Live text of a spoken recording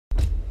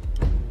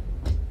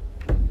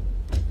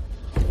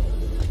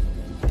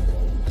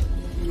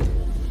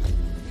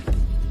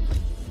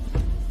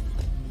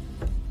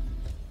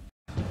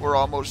we're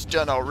almost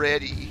done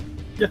already.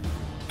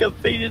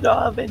 Completed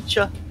our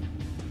adventure.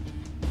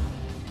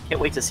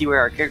 Can't wait to see where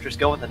our characters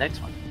go in the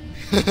next one.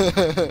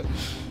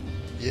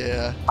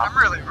 Yeah. I'm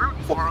really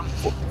rooting for him.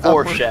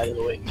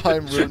 Foreshadowing.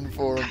 I'm rooting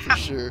for him for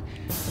sure.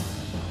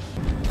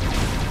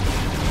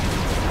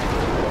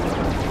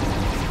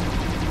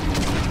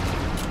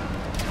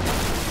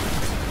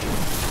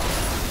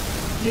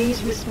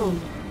 Please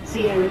respond.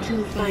 Sierra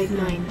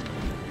 259.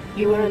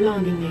 You are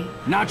alarming me.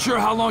 Not sure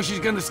how long she's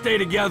gonna stay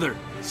together.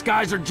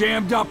 Skies are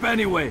jammed up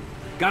anyway.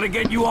 Gotta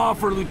get you off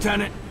her,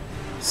 Lieutenant.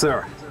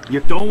 Sir, you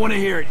don't want to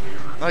hear it.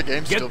 My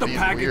game's Get still the being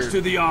package weird. to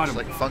the Autumn.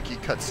 It's like funky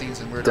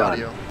cutscenes and weird Done.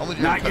 audio. Only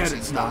doing Not yet, cutscenes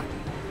it's now.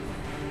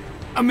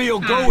 not. Emil,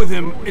 go with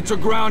him. It's a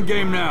ground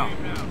game now.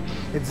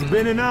 It's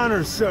been an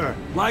honor, sir.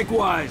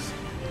 Likewise.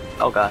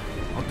 Oh god.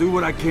 I'll do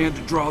what I can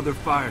to draw their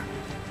fire.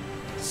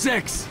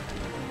 6.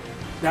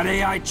 That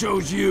AI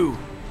chose you.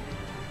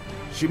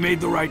 She made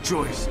the right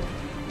choice.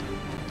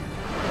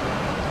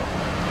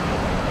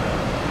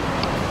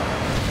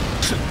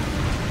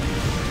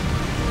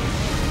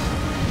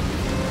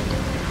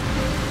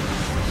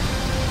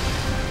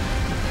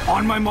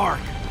 On my mark.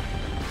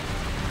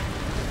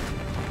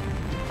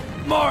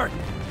 Mark!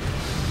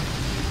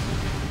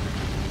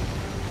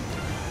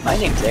 My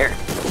name's Eric.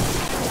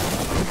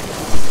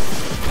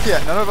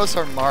 Yeah, none of us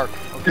are Mark.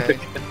 Okay.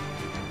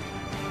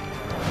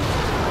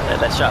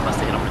 That shot must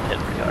have hit him in the head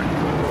pretty hard.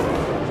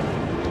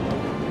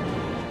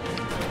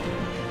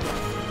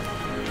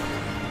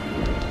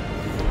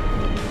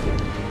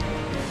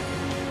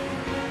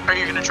 Are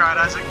you gonna try it,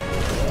 Isaac?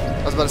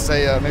 I was about to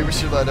say, maybe we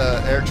should let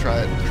Eric try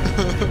it.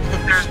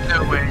 There's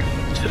no way.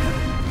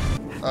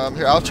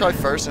 Here, I'll try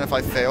first, and if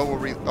I fail,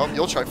 we'll oh,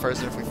 you'll try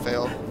first, and if we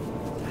fail.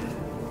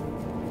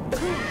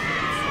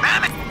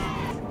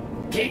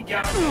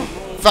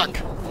 Fuck!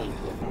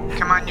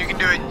 Come on, you can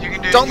do it. You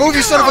can do it. Don't move,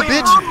 you son of a Oh,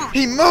 bitch!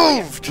 He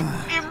moved!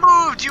 He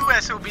moved, you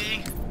SOB.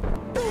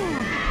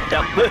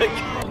 Down big.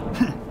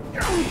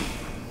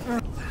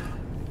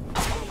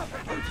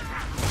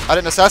 I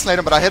didn't assassinate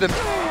him, but I hit him.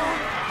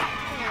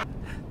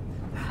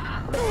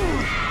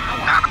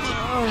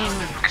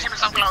 I see him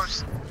so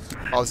close.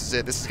 Oh, this is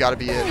it. This has got to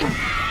be it.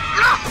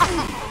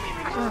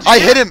 I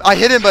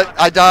hit him, but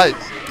I died.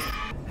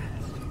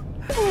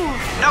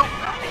 Nope.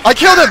 I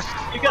killed him!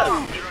 You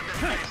got him.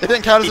 It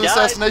didn't count as He an died.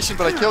 assassination,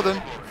 but I killed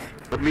him.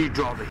 Let me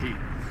draw the heat.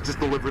 Just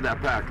deliver that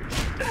package.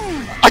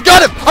 I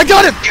got him! I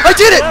got him! I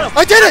did it!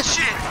 I did it!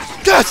 Shit.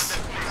 Yes!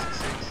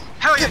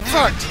 Hell yeah, Get dude.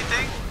 fucked. Do you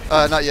think?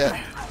 Not yet.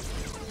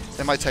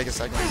 It might take a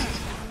second.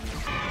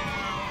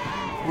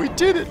 We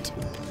did it!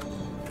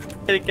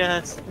 Hit it,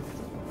 guys.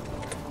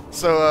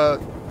 So,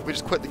 we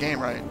just quit the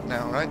game right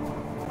now, right?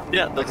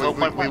 Yeah, that's the whole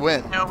point. We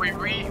win. No, we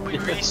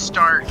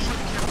restart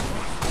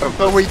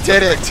But we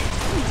did it!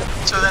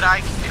 so that I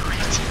can do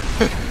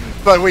it.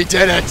 But we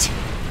did it!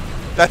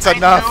 That's I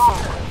enough! know.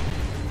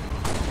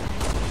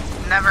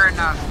 Never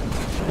enough.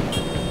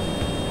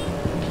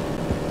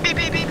 Beep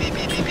beep beep beep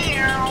beep beep beep.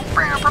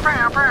 Brow, brow,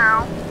 brow,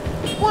 brow.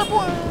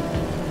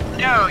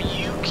 No,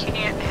 you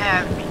can't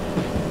have me.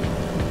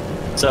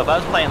 So if I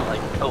was playing like,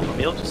 oh,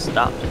 Emil just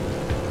stopped.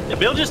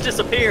 Emil just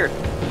disappeared.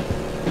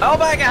 Oh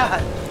my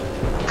god.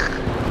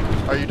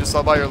 Are you just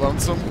all by your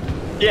lonesome?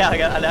 Yeah, I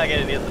got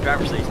to be in the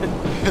driver's seat.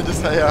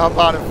 Just say, hop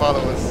on and follow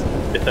us.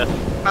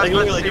 Like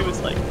literally, he was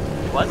like,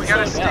 "Why is We it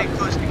gotta slowing stay down?"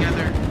 close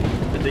together.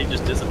 And they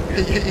just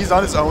disappeared. He's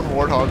on his own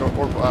warthog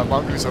or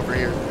mongoose over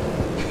here.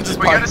 Just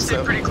We by gotta stay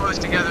himself. pretty close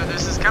together.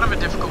 This is kind of a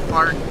difficult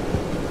part.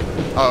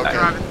 Oh, okay.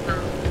 Driving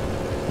through.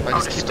 I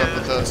just keep up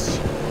with us.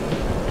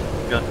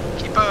 Good.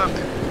 Keep up.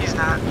 He's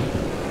not.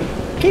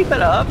 Keep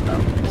it up.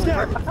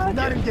 Stand.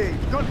 Not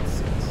engaged. Gun at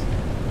 6.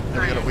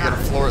 Yeah, we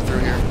gotta floor it through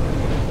here.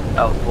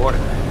 Oh, Lord.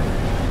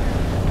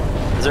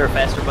 Is there a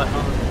faster button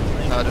on it?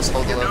 Just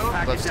hold the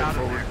left stick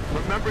forward.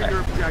 Remember your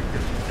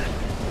objective.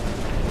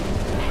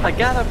 I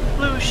got a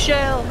blue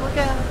shell. Look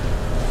out.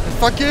 And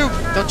fuck you!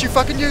 Don't you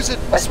fucking use it!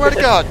 I swear to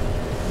God!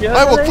 Yeah,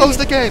 I will close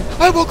the game!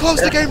 I will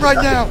close the game right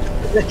now!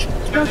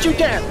 Don't you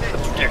dare!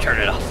 Don't you dare turn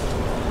it off.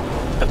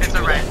 It's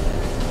alright.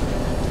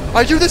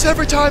 I do this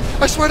every time!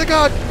 I swear to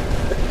God!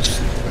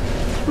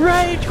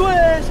 Rage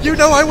quest! You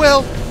know I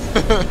will!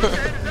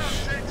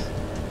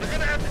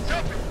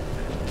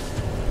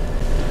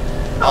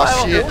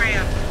 Oh shit!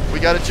 Ramp. We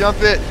gotta jump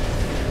it!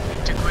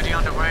 Too quickly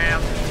on the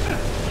ramp.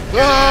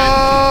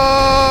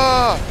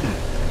 Ah!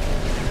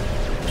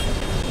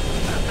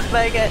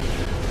 Make it.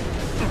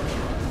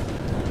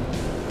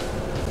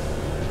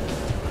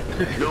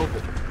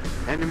 Noble.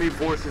 Enemy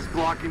forces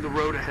blocking the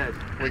road ahead.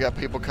 We got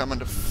people coming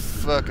to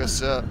fuck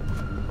us up.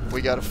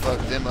 We gotta fuck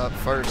them up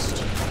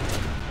first.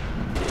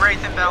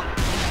 Wraith and Bell.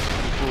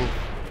 Ooh,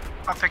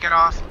 I'll pick it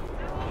off.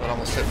 that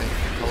almost hit me.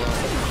 Hello.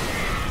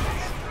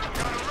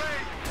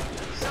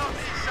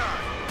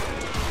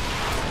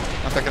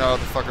 I'm picking out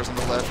the fuckers on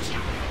the left.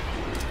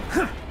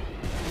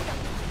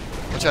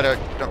 Watch out, Eric.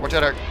 Watch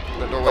out, Eric.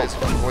 That doorway's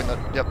avoiding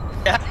that. Yep.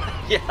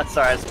 Yeah,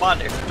 sorry, I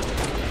spawned there.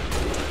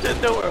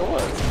 Didn't know where it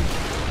was.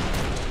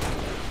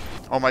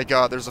 Oh my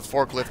god, there's a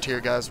forklift here,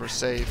 guys. We're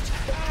saved.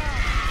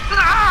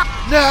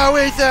 No,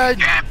 Ethan!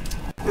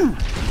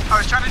 I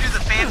was trying to do the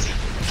fancy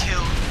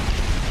kill.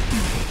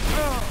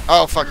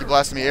 Oh fuck! You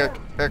blasted me, Eric.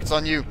 Eric, it's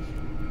on you.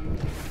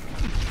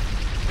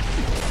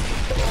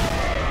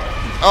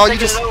 Oh,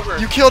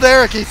 you killed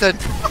Eric, Ethan.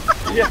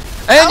 Yeah.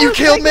 And you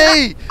killed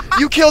me.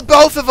 You killed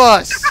both of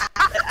us.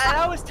 And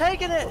I was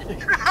taking it.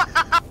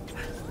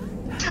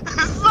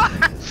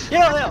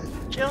 Kill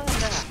him. Kill him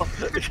now.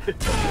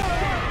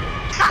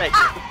 Thank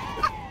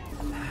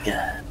you.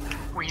 God.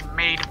 We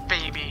made a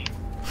baby.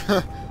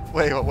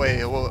 Wait,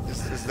 well,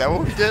 is that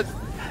what we did?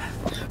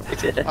 We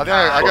did it. I think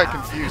I got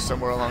confused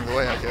somewhere along the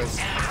way, I guess.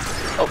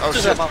 Oh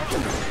shit.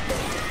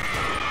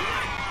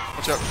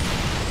 Watch out.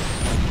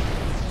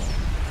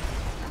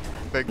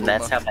 Big And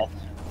that's Bulma. how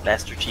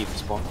Master Chief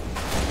was born.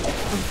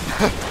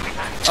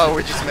 Oh,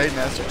 we just made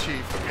Master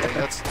Chief. Okay,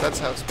 that's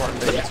how Spartan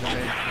babies are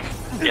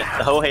made. Yeah,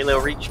 the whole Halo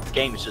Reach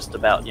game is just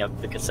about, you know,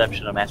 the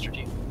conception of Master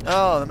Chief.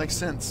 Oh, that makes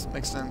sense.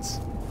 Makes sense.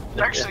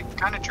 It's actually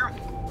kind of true.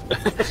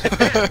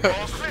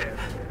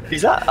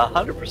 He's not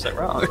 100%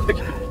 wrong.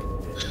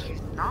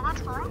 No,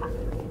 that's wrong.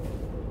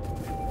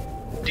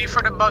 D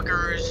for the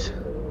buggers.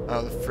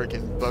 Oh, the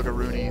freaking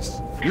buggeroonies.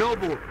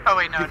 Noble, Oh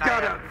wait, no, you've not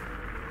got yet.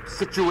 a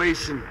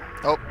situation.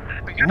 Oh,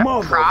 We got a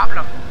Mother.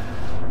 problem.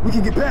 We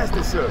can get past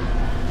this, sir.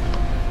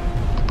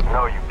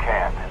 No, you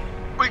can't.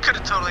 We could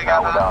have totally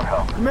Not got without that.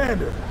 help.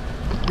 Commander,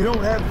 we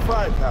don't have the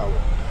firepower.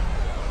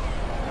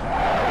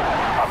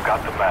 I've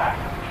got the map.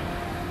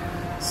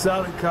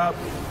 Solid copy.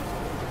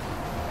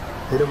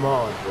 Hit him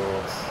hard,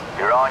 boss.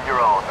 You're on your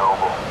own,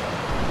 Noble.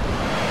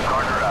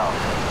 Carter out.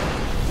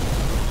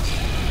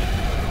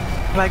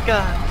 My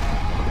God.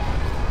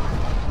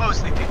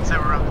 Mostly things that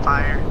were on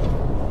fire.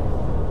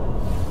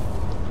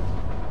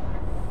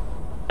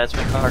 That's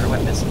when Carter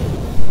went missing.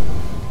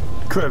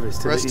 Crevice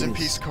to rest the in east.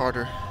 peace,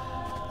 Carter.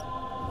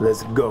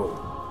 Let's go.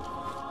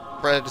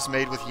 Bread is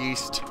made with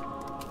yeast.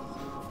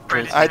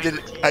 Bread is I made did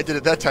with it. I did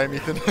it that time,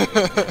 Ethan.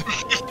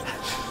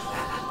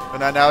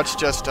 But now it's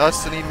just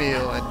us and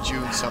Emil and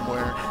June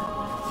somewhere.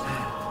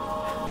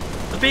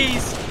 The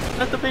bees!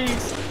 Not the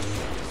bees!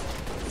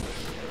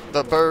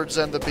 The birds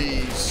and the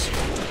bees,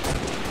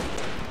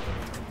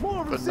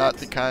 More but not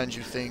the kind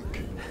you think.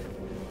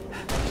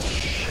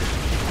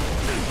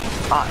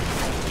 Hi.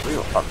 We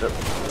were fucked up.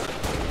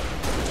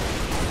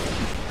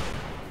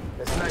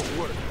 That's nice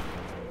work.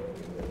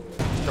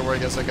 Don't worry,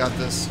 guys. I got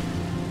this.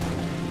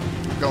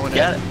 I'm going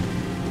Got in. it.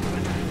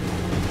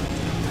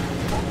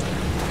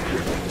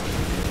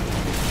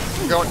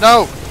 I'm going.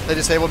 No! They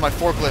disabled my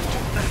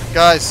forklift.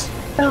 Guys,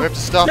 we have to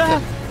stop No.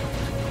 them.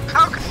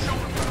 How could someone...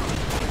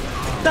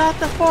 Not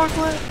the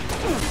forklift!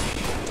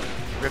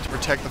 We have to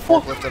protect the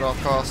forklift at all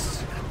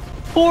costs.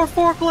 Four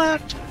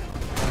forklift!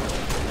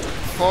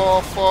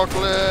 For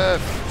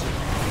forklift!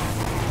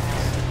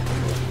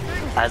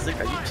 Isaac,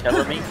 are you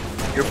telling me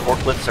you're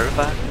forklift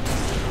certified?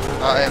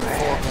 I am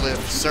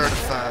forklift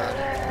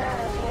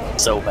certified.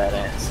 So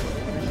badass.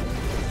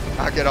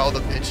 I get all the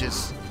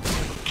bitches.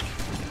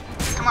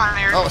 Come on,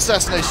 Eric. Oh,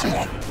 assassination!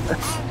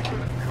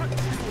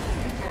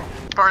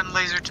 Spartan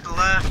laser to the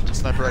left.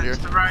 Sniper right here.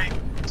 To the right.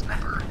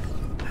 Sniper.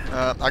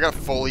 I got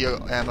fully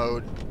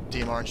ammoed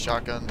DMR and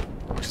shotgun,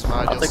 which is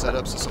my ideal take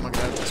setup, so someone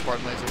can have the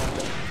Spartan laser.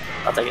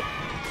 I'll take it.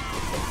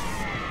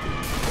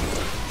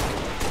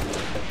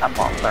 I'm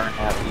gonna learn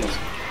how to use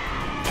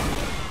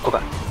it.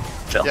 Okay.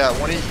 Chill. Yeah,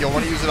 you'll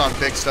want to use it on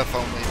big stuff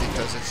only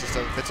because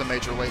it's a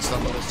major waste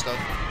on little stuff.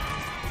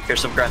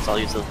 Here's some grunts, I'll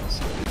use those.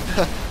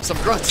 Some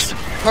grunts.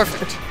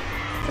 Perfect.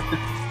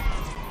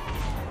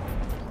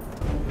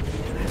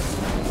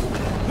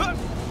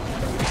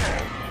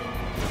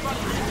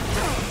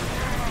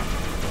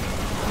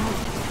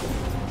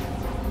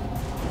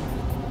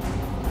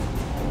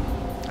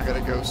 I got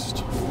a ghost.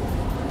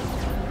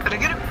 Did I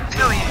get him?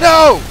 Hell yeah.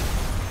 No!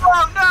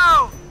 Oh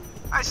no!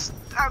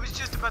 I was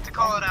just about to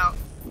call it out.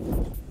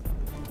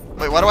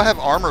 Wait, why do I have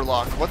armor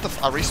lock? What the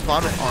I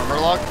respawned with armor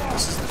lock?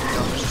 This is the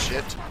dumbest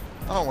shit.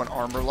 I don't want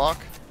armor lock.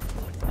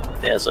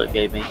 Yeah, so it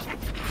gave me.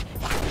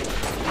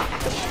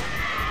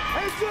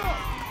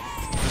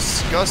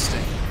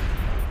 Disgusting.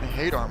 I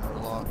hate armor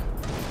lock.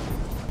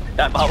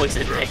 I'm always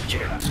in danger.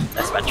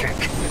 That's my trick.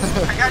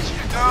 I got you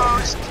the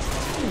ghost.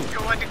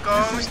 Going to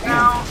ghost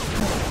now.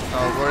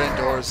 Oh, we're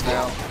indoors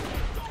now.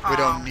 We Oh.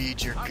 don't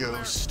need your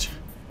ghost.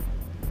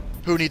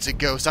 Who needs a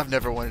ghost? I've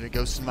never wanted a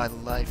ghost in my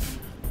life.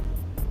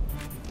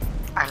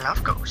 I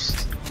love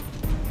ghosts.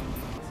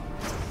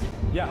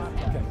 Yeah,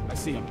 okay, I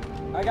see him.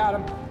 I got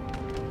him.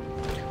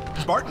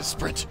 Spartan,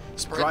 Sprint.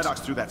 dry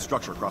docks through that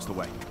structure across the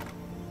way.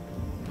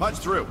 Punch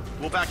through.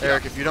 We'll back you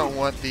Eric, up. if you don't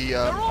want the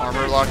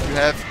armor lock you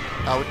have,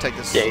 I would take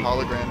this Yeah.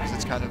 hologram because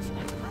it's kind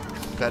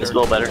of better. It's a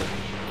little better.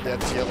 Yeah,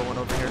 this yellow one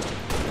over here.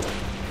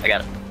 I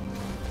got it.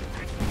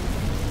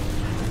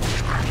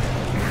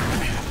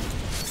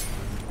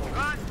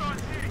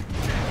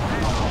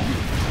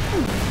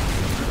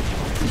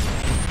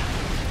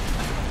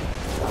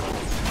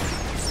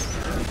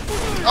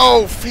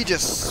 Oh, he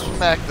just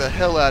smacked the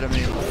hell out of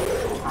me.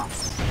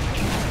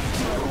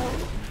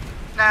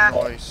 Nah,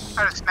 Nice.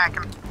 I'll just smack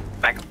him.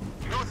 Back.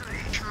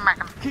 Smack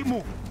him. Keep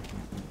moving.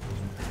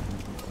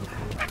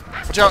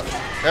 Watch out!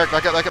 Eric,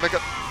 back up, back up, back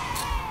up.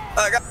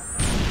 I got.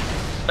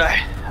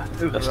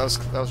 Alright. Ooh,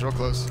 That was real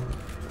close.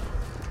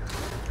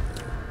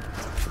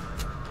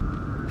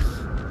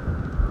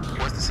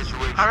 What's the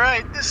situation?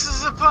 Alright, this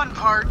is the fun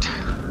part.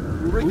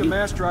 We rigged the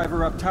mass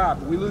driver up top.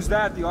 If we lose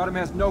that, the Autumn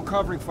has no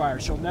covering fire.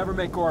 She'll never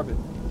make orbit.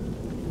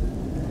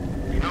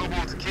 You know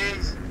about the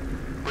keys?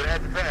 We're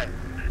at the pad.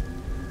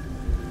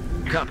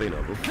 Copy,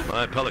 Noble.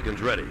 My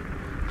Pelican's ready.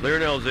 Clear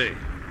an LZ. And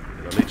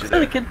I'll meet you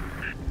there. Pelican.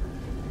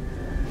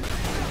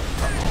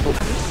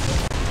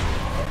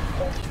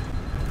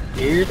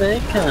 Here they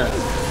come.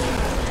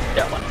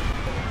 Got one.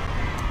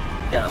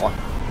 Got one.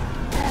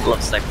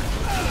 Looks like.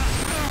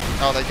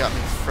 Oh, they got me.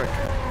 Frick.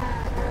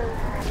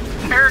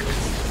 Eric,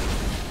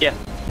 Yeah.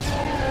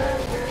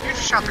 you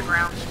just shot the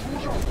ground.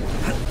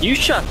 You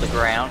shot the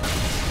ground.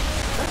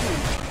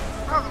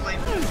 Probably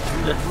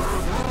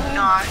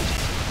not.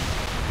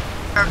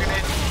 Hugging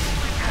it.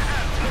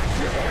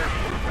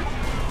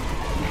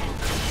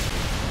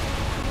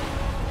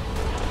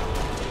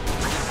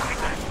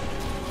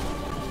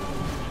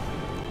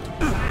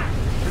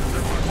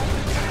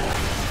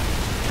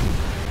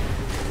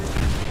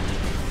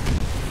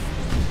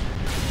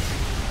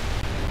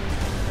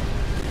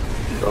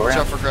 Go Watch out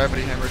around. for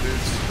gravity hammer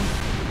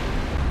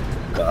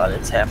dudes. God,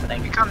 it's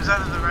happening. He comes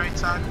out of the right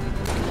side.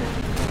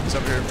 He's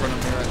up here in front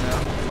of me right now.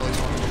 At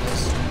least one of them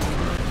is.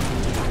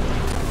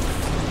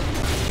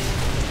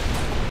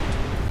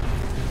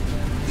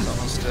 He's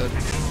almost dead.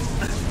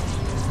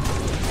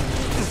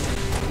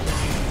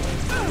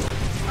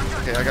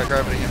 Okay, I got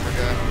gravity hammer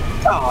guy.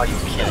 Oh, you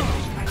kidding?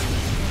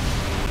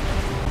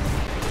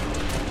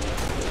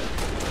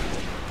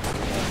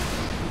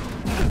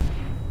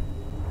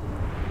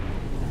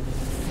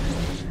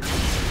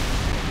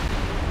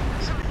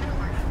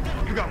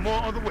 You got more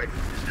on the way.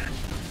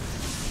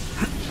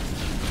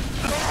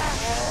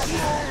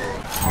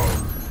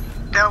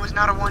 That was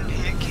not a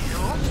one-hit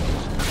kill.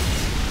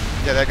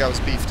 Yeah, that guy was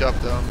beefed up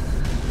though.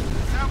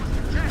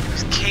 It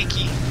was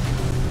cakey.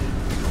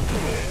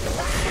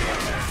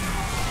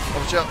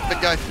 Watch out,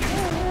 big guy.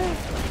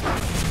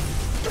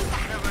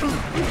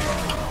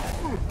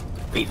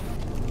 Beef.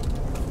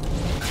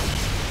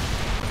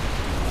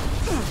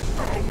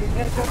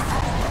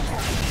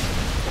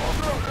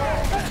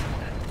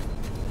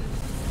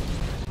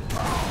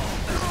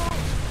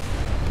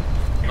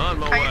 On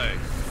my way.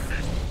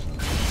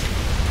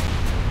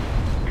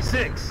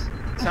 6.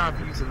 Time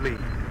for you to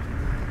leave.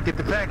 Get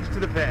the package to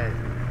the pad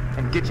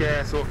and get your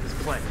ass off this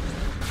plane.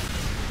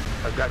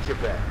 I've got your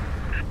back.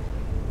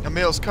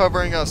 Emil's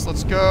covering us.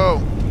 Let's go.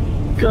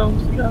 Go.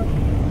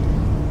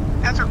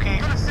 That's okay.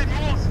 I'm gonna send you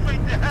all straight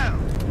to hell.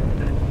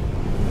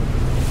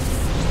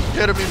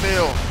 Get him,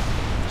 Emil.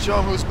 Show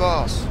him who's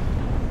boss.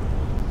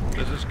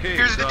 This is Keith.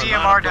 Here's the on DMR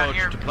hot down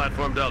approach here. to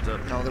Platform Delta.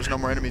 No, there's no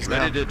more enemies now.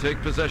 Ready to take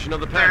possession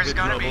of the There's package,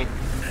 gonna Noble. be.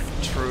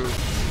 True.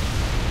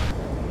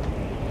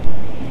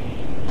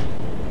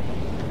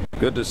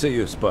 Good to see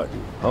you,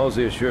 Spartan.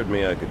 Halsey assured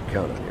me I could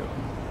count on you.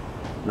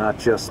 Not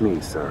just me,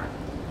 sir.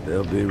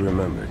 They'll be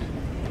remembered.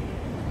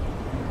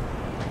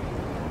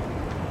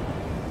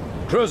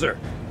 Cruiser,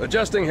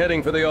 adjusting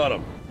heading for the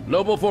Autumn.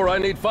 Noble 4, I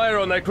need fire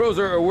on that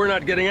cruiser or we're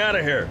not getting out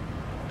of here.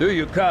 Do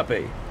you copy?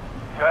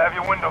 You have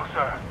your window,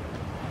 sir.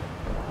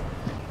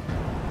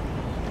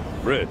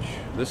 Bridge,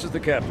 this is the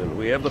captain.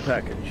 We have the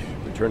package.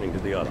 Returning to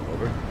the Autumn,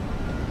 over.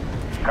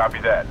 Copy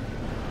that.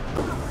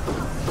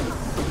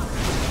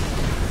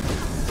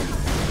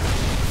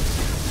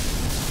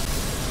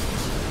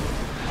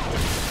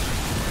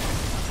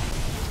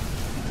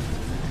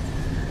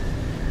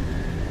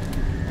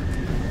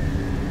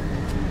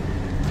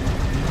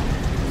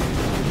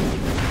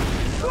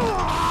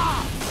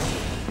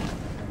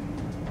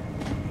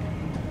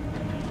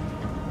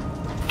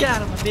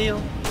 Got him, Emil.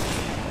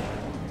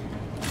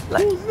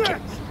 Who's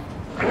next?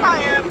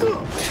 I am.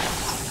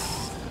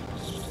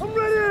 I'm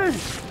ready!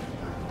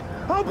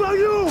 How about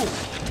you?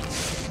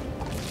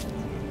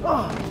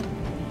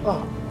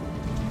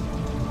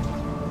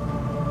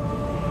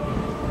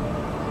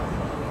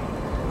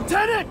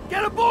 Lieutenant,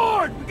 get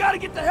aboard! We gotta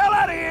get the hell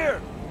out of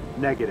here!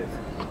 Negative.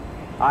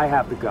 I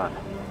have the gun.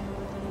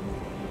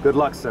 Good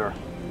luck, sir.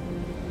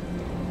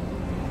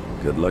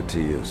 Good luck to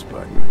you,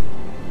 Spartan.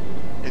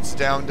 It's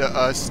down to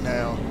us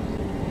now.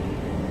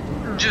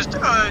 Just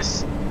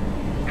us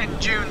and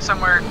June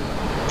somewhere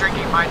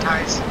drinking Mai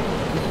Tais.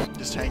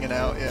 Just hanging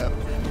out, yeah.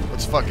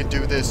 Let's fucking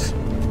do this.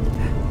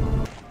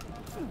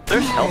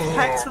 There's health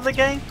packs in the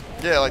game?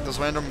 Yeah, like those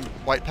random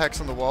white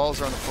packs on the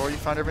walls or on the floor you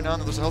find every now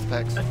and then. Those are health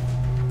packs.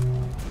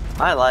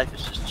 My life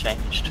has just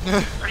changed.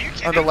 Are you On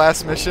kidding? the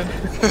last mission.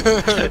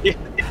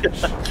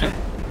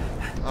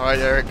 Alright,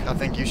 Eric, I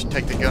think you should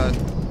take the gun.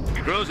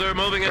 Cruiser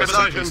moving into Rest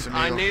in peace, position.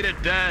 Emil. I need it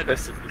dead.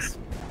 Rest of this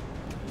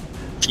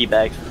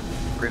teabags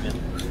for him.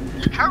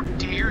 How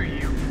dare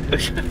you?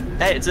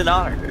 Hey, it's an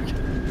honor.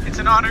 It's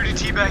an honor to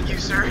teabag you,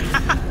 sir.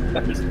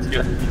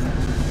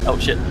 Oh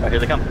shit! Oh, here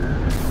they come.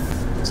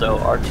 So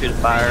R2 to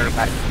fire.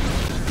 Back.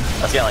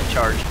 Let's get like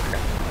charged.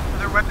 Are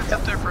there weapons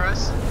up there for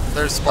us?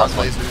 There's spawn Last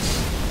one.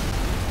 lasers.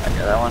 I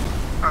got that one.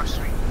 Oh,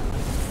 sweet.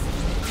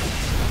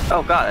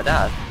 Oh god, I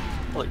died.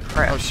 Holy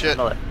crap. Oh shit.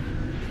 Oh,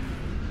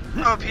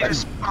 Peter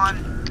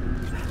spawned.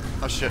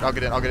 Oh shit, I'll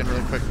get in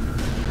really quick.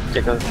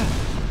 Okay, go.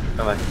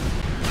 Come back.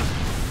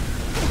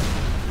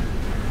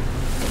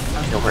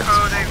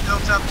 Oh, they've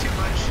built up too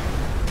much.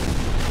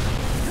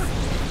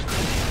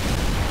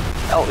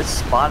 Oh, it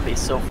spawned me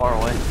so far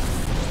away.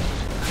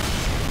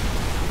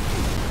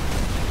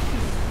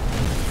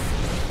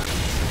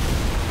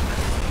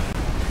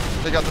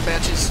 They got the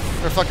Banshees.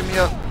 They're fucking me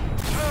up.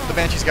 The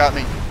Banshees got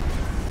me.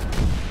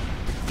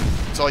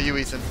 It's all you,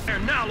 Ethan. There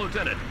now,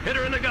 Lieutenant. Hit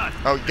her in the gut.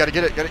 Oh, you gotta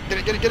get it. Get it.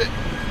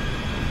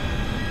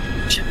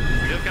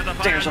 You've got the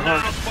fire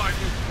now,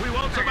 Spartan. We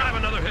won't survive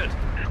another hit.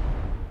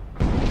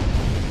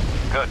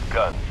 Good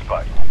gun,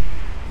 Spartan.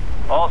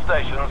 All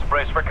stations,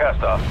 brace for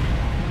cast-off.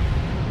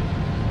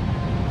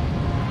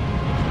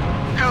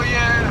 Hell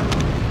yeah!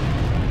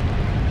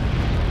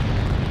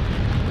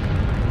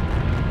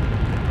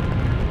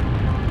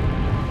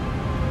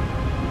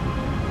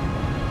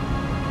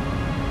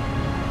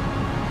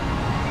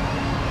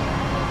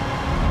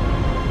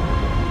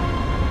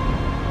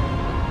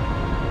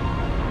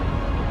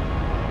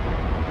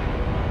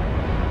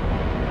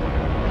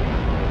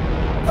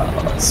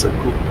 Oh, that's so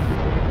cool.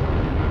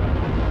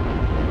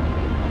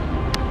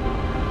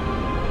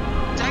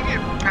 Dang it,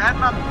 I had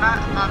my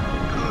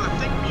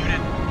thing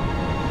muted.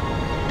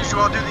 Did you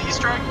all do the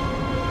Easter egg?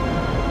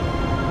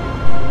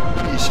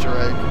 Easter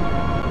egg.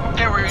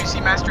 Yeah, where you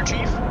see Master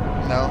Chief?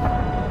 No.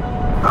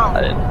 Oh.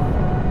 I didn't.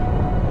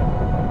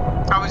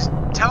 I was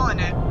telling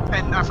it,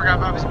 and I forgot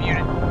I was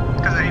muted,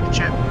 because I ate the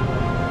chip.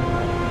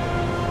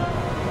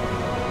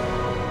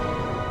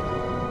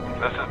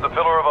 This is the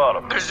Pillar of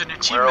Autumn. There's an We're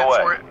achievement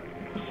away. for it.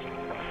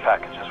 The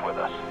package is with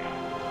us.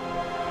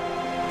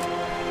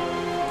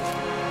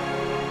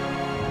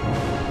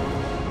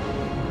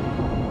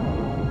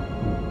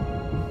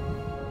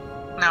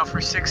 Now for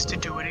 6 to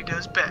do what he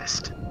does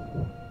best.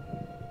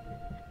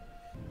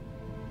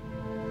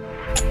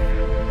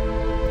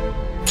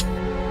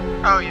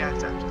 Oh yeah,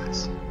 it's after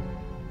this.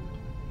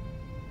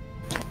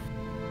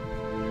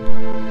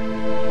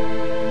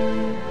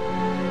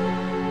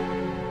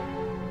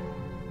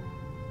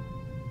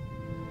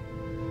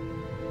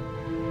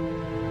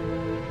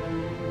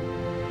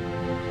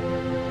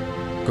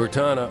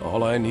 Cortana,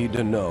 all I need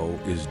to know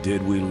is,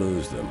 did we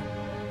lose them?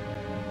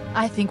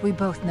 I think we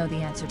both know the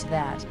answer to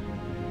that.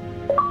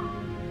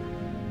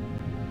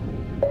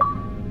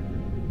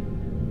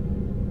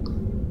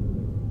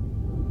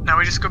 Now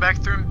we just go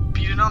back through and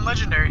beat it on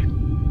Legendary.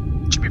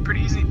 Should be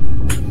pretty easy.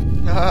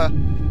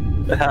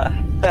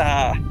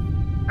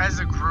 As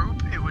a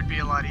group, it would be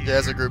a lot easier. Yeah,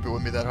 as a group, it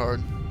wouldn't be that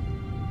hard.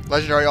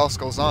 Legendary also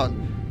goes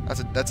on.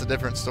 That's a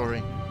different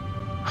story.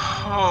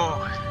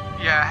 Oh,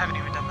 yeah, I haven't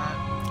even done that.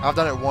 I've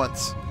done it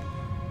once.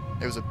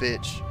 It was a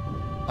bitch.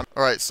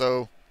 Alright,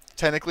 so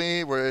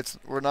technically we're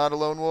not a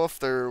lone wolf.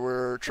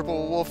 We're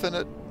triple wolf in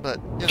it, but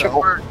you know.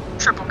 We're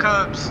triple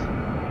cubs.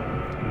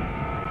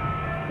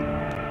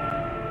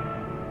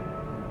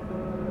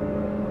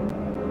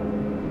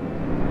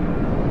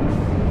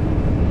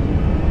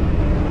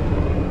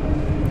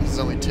 This is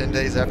only 10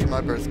 days after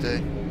my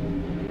birthday.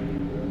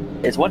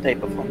 It's one day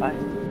before mine.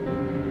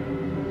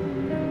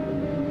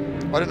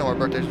 I didn't know our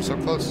birthdays were so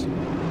close.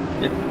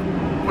 Yeah.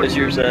 What's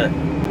yours? The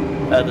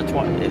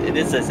 20th. It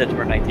is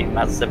September 19th.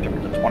 Mine's September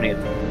the 20th.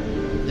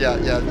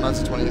 Yeah,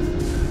 mine's the 20th.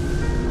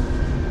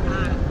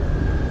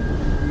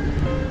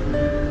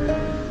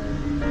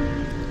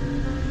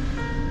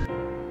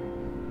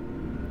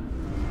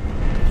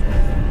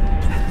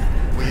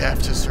 We have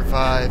to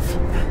survive.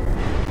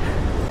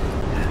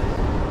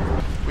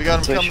 We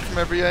got them coming from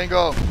every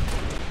angle.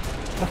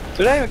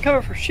 They're not even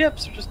coming for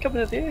ships. They're just coming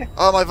at the air.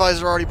 Oh, my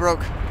visor already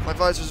broke. My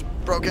visor's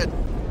broken.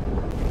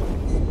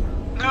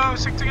 No,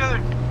 stick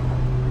together.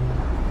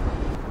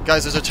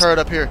 Guys, there's a turret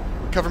up here.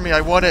 Cover me, I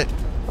want it.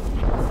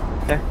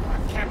 Okay.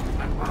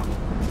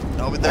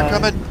 No, but they're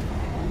coming.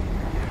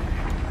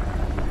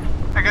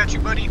 I got you,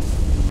 buddy.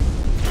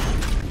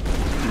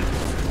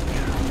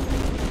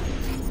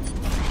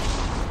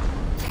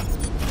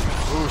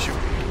 Ooh, shoot.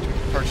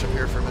 Perch up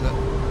here for a minute.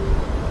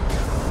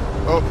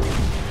 Oh,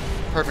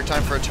 perfect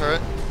time for a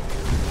turret.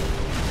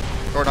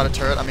 Or not a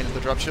turret, I mean the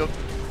drop shield.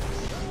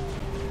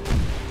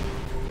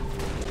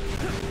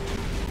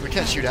 We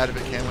can't shoot out of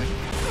it, can we?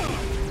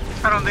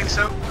 I don't think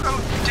so. Oh,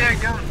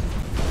 daggone.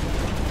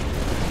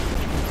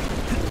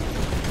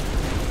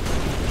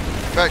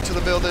 Back to the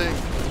building.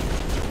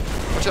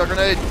 Watch out,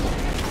 grenade.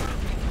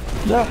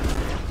 No.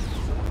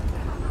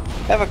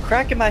 I have a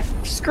crack in my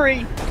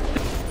screen.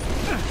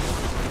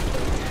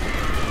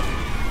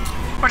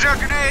 Watch out,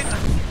 grenade.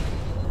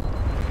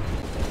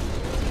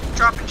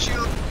 Dropping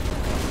shield.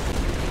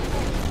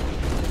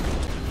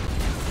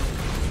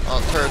 Oh,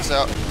 turret's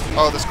out.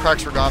 Oh, this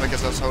cracks were gone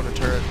because I was holding a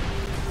turret.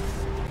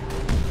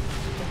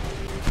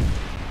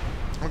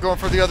 I'm going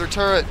for the other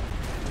turret.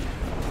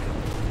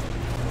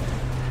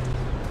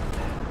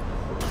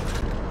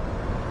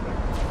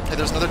 Hey,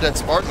 there's another dead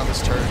Spartan on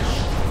this turret.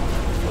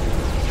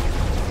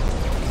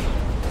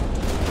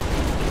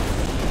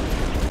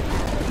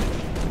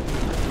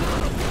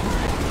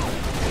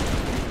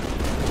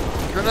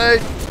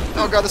 Grenade!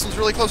 Oh god, this one's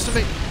really close to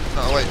me.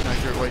 Oh wait, no, I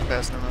threw it way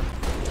past. Never mind.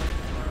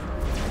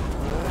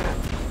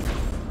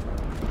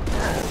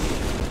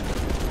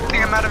 I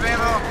think I'm out of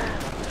ammo.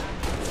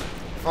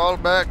 Fall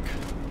back.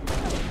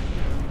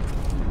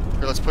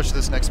 Here, let's push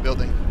this next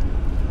building.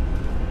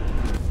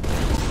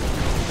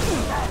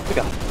 We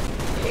go.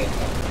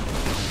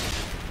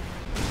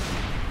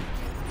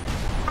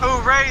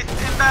 Oh, Wraith,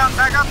 inbound.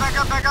 Back up, back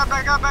up, back up,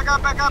 back up, back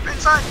up, back up.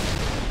 Inside.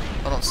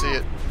 I don't see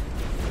it.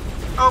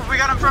 Oh, we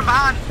got him from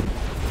behind.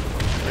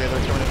 Okay,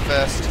 they're coming in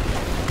fast.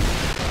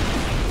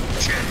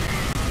 Shit.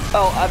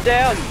 Oh, I'm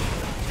down.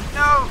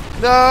 No.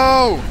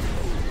 No!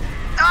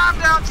 Ah, I'm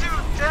down too.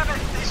 Damn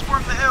it. They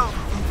swarmed the hill.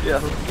 Yeah,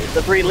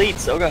 the 3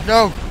 elites. Okay.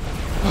 No!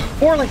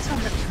 4 elites.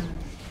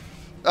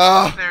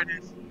 Ah! There it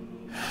is.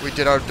 We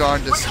did our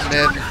darndest,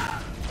 men.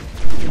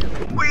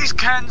 We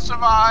can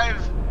survive.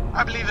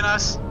 I believe in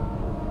us.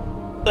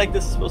 Like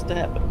this is supposed to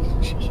happen.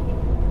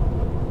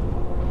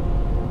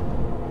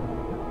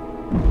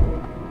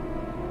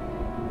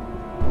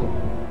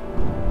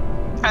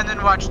 And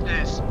then watch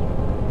this.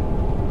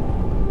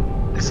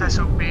 This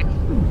SOB.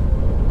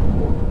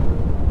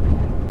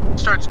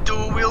 Starts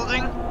dual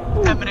wielding.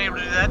 Haven't been able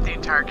to do that the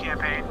entire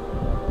campaign.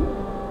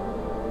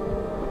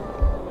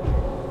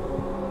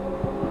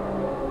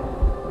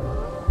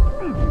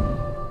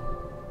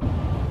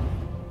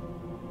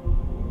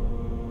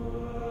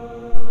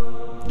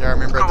 Yeah, I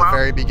remember at the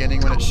very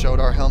beginning when it showed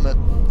our helmet.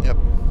 Yep.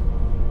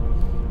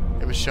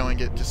 It was showing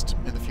it just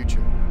in the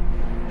future.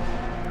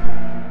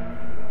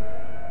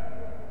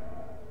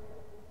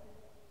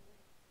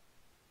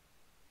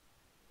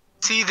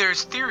 See,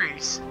 there's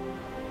theories.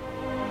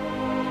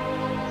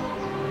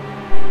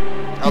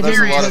 Oh, there's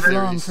a lot of It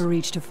long theories. for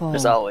Reach to fall.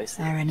 There's always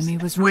Our theories. enemy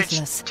was Which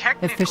ruthless,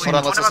 technically, efficient. Hold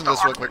on, let's listen to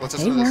this real quick. Let's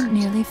They listen to this. weren't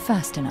nearly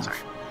fast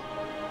enough.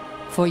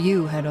 For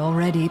you had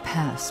already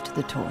passed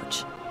the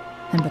torch.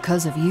 And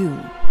because of you,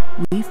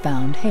 we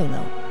found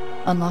Halo,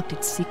 unlocked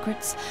its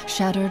secrets,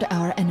 shattered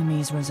our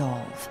enemy's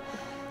resolve.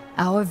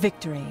 Our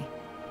victory,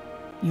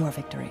 your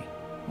victory,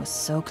 was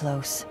so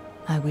close.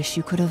 I wish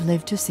you could have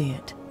lived to see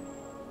it.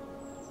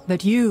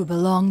 But you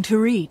belong to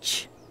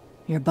Reach.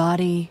 Your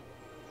body,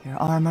 your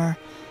armor,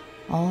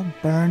 all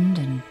burned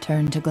and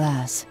turned to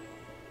glass.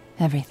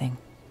 Everything.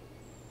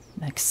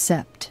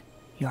 Except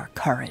your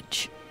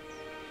courage.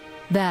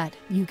 That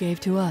you gave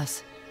to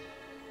us.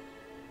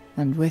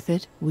 And with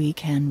it, we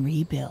can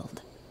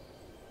rebuild.